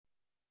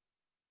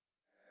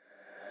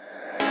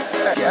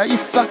Girl, you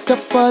fucked up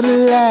for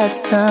the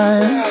last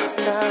time.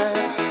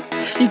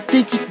 You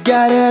think you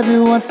got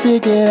everyone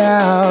figured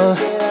out.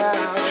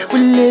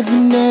 We're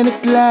living in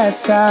a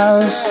glass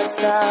house,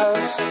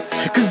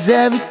 'cause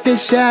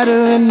everything's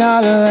shattering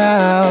all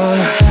around.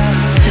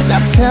 Now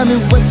tell me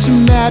what you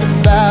mad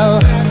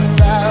about.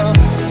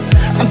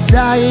 I'm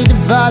tired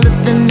of all of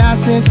the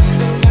nonsense.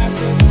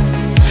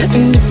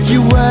 And if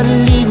you were to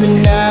leave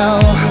me now,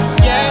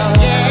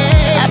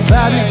 I'd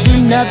probably do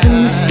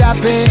nothing to stop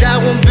it. I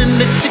won't be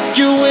missing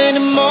you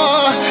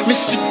anymore,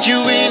 missing you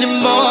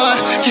anymore,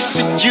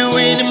 kissing you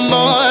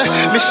anymore,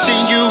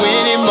 missing you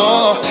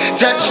anymore,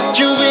 touching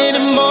you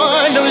anymore,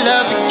 no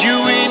loving you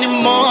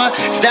anymore.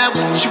 Is that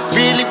what you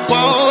really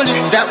want?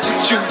 Is that what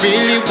you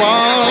really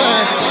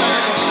want?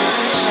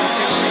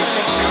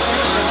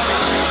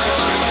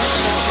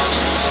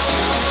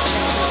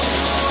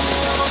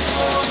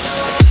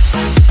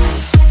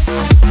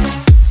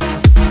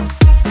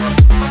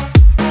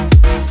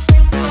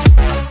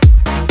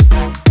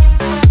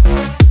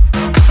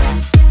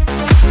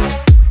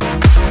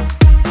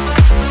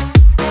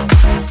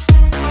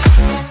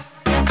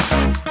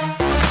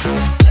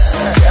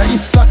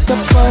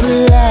 For the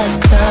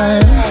last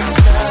time,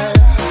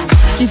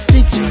 you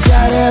think you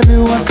got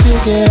everyone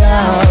figured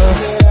out.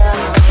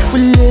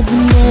 We're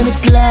living in a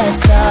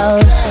glass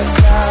house,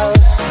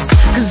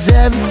 'cause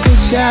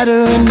everything's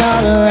shattering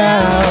all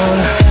around.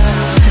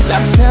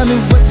 Now tell me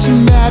what you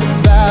mad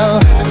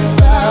about.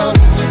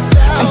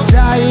 I'm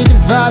tired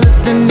of all of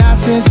the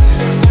nonsense.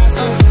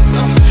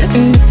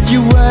 And if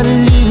you were to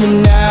leave me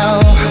now,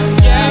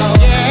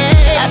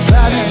 I'd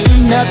probably do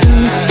nothing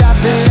to stop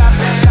it.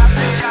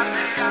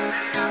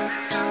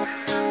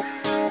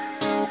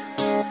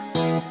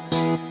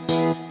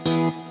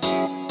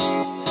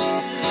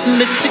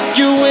 Missing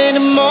you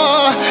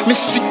anymore,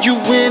 missing you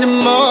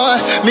anymore,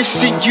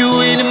 missing you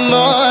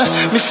anymore,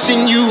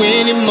 missing you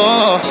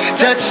anymore,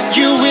 touching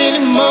you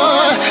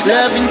anymore,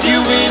 loving you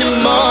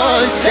anymore.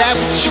 Is that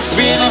what you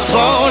really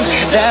want?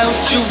 Is that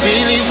what you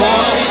really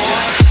want?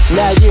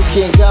 Now you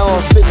can go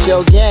and spit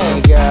your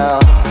game, girl.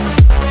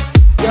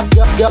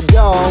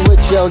 Go on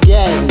with your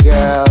game,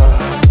 girl.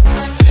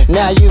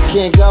 Now you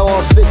can go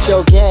and spit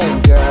your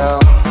game, girl.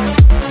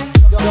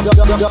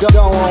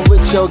 Go on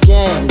with your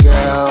game,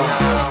 girl.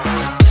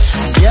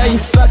 Yeah, you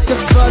fucked up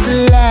for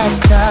the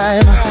last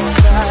time.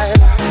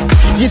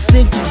 You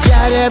think you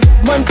got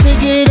everyone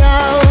figured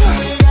out.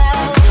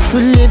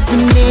 We're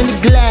living in a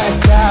glass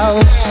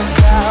house,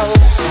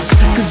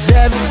 'cause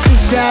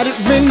everything's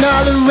shattering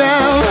all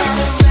around.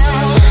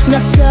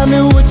 Now tell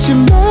me what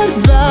you're mad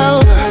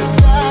about.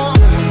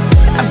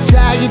 I'm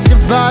tired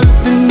of all of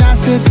the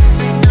nonsense.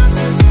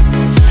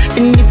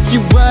 And if you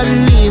were to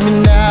leave me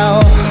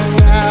now,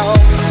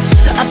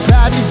 I'd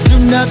probably do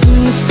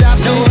nothing to stop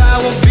it. No, I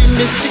won't be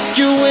missing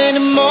you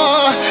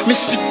anymore,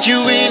 missing you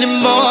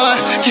anymore,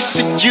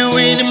 kissing you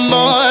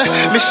anymore,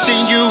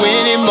 missing you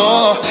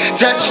anymore,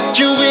 touching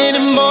you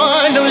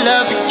anymore, no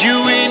loving you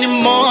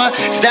anymore.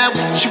 Is that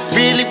what you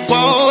really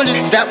want?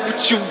 Is that what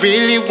you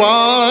really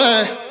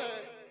want?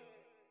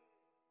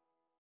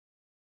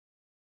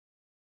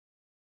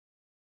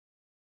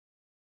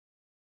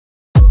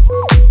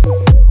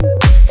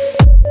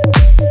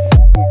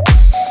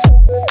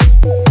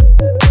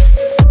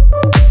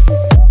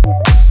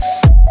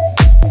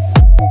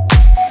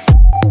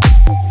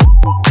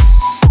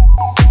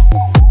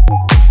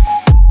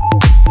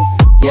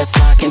 Yes,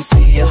 I can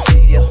see you,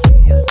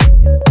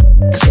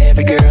 'cause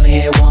every girl in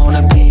here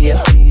wanna be you.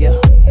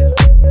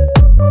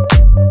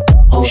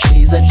 Oh,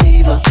 she's a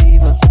diva.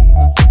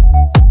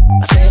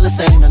 I feel the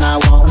same and I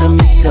wanna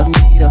meet her.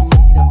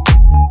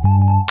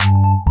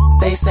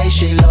 They say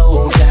she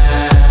low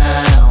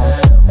down,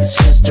 it's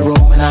just a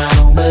room and I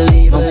don't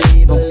believe them.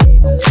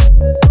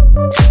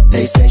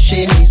 They say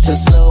she needs to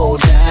slow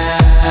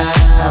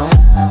down,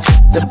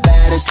 the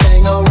baddest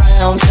thing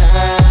around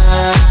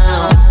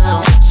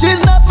town. She's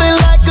nothing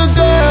like a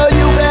girl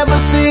you've ever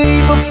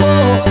seen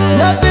before,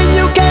 nothing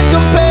you can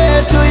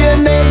compare to your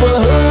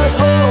neighborhood.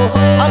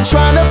 I'm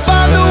trying to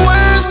find the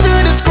words to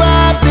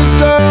describe this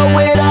girl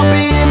without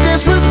being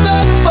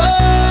disrespectful.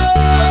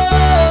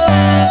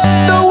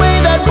 The way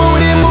that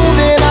booty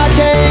moving, I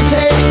can't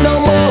take no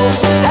more.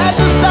 Had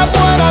to stop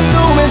what I'm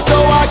doing so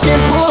I can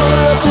pull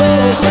her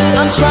close.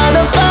 I'm trying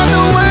to find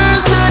the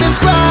words to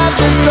describe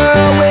this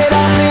girl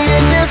without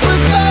being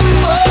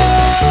disrespectful.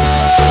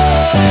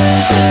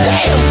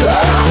 Damn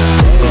girl,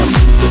 damn,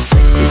 you's a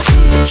sexy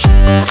bitch,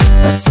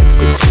 a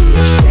sexy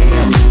bitch.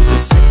 Damn, you's a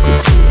sexy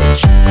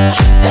bitch.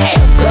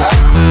 Damn girl,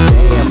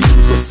 damn,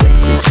 you's a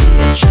sexy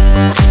bitch,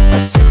 a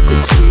sexy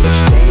bitch.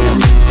 Damn,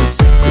 you's a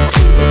sexy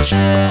bitch.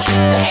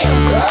 Damn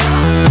girl.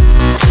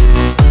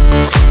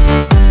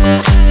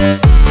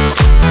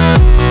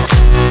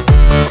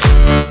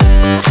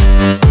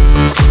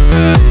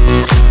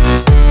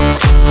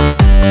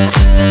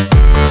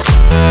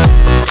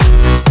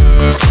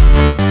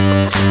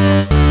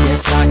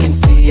 Yes, I can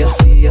see you,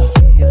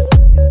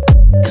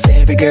 'cause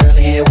every girl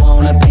here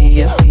wanna be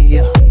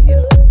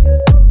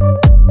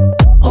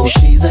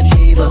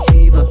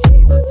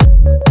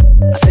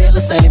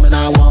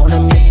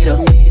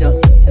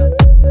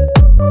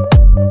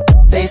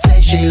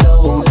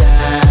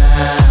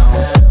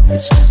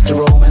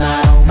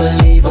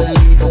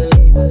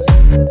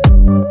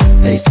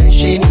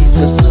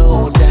to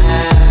slow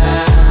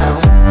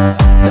down.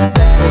 The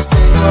baddest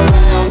thing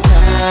around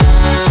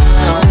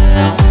town.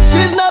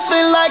 She's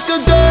nothing like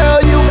a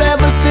girl you've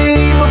ever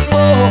seen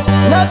before.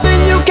 Nothing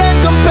you can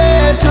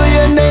compare to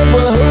your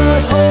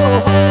neighborhood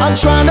whore. I'm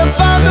trying to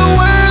find the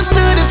words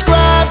to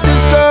describe this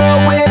girl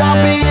without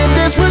being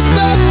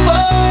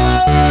disrespectful.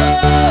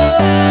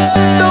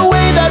 The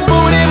way that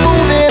booty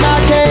moving, I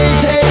can't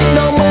take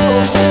no more.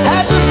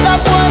 Had to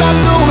stop what I'm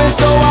doing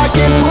so I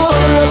can pull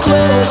her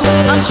close.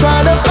 I'm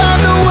trying to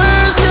find the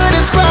words to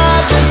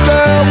describe this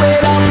girl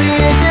without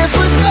being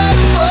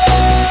disrespectful.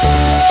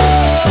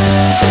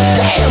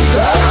 Damn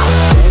girl,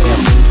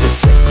 damn, you's a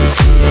sexy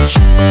bitch.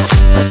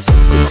 A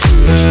sexy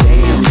bitch,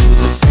 damn,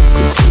 you's a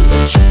sexy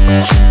bitch.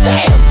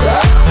 Damn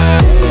girl,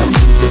 damn,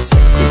 you's a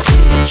sexy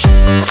bitch.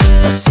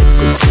 A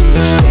sexy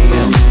bitch,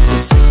 damn, you's a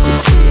sexy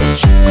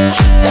bitch.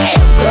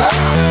 Damn girl,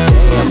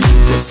 damn,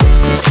 you's a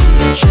sexy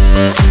bitch.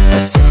 A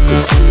sexy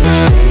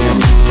bitch, damn,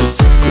 you's a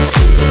sexy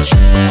bitch.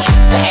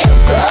 Damn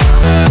girl,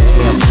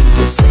 damn, you's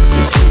a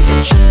sexy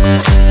bitch.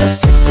 A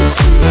sexy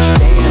bitch,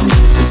 damn,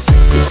 you's a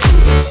sexy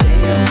bitch.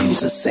 Damn,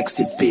 you's a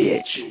sexy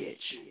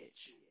bitch.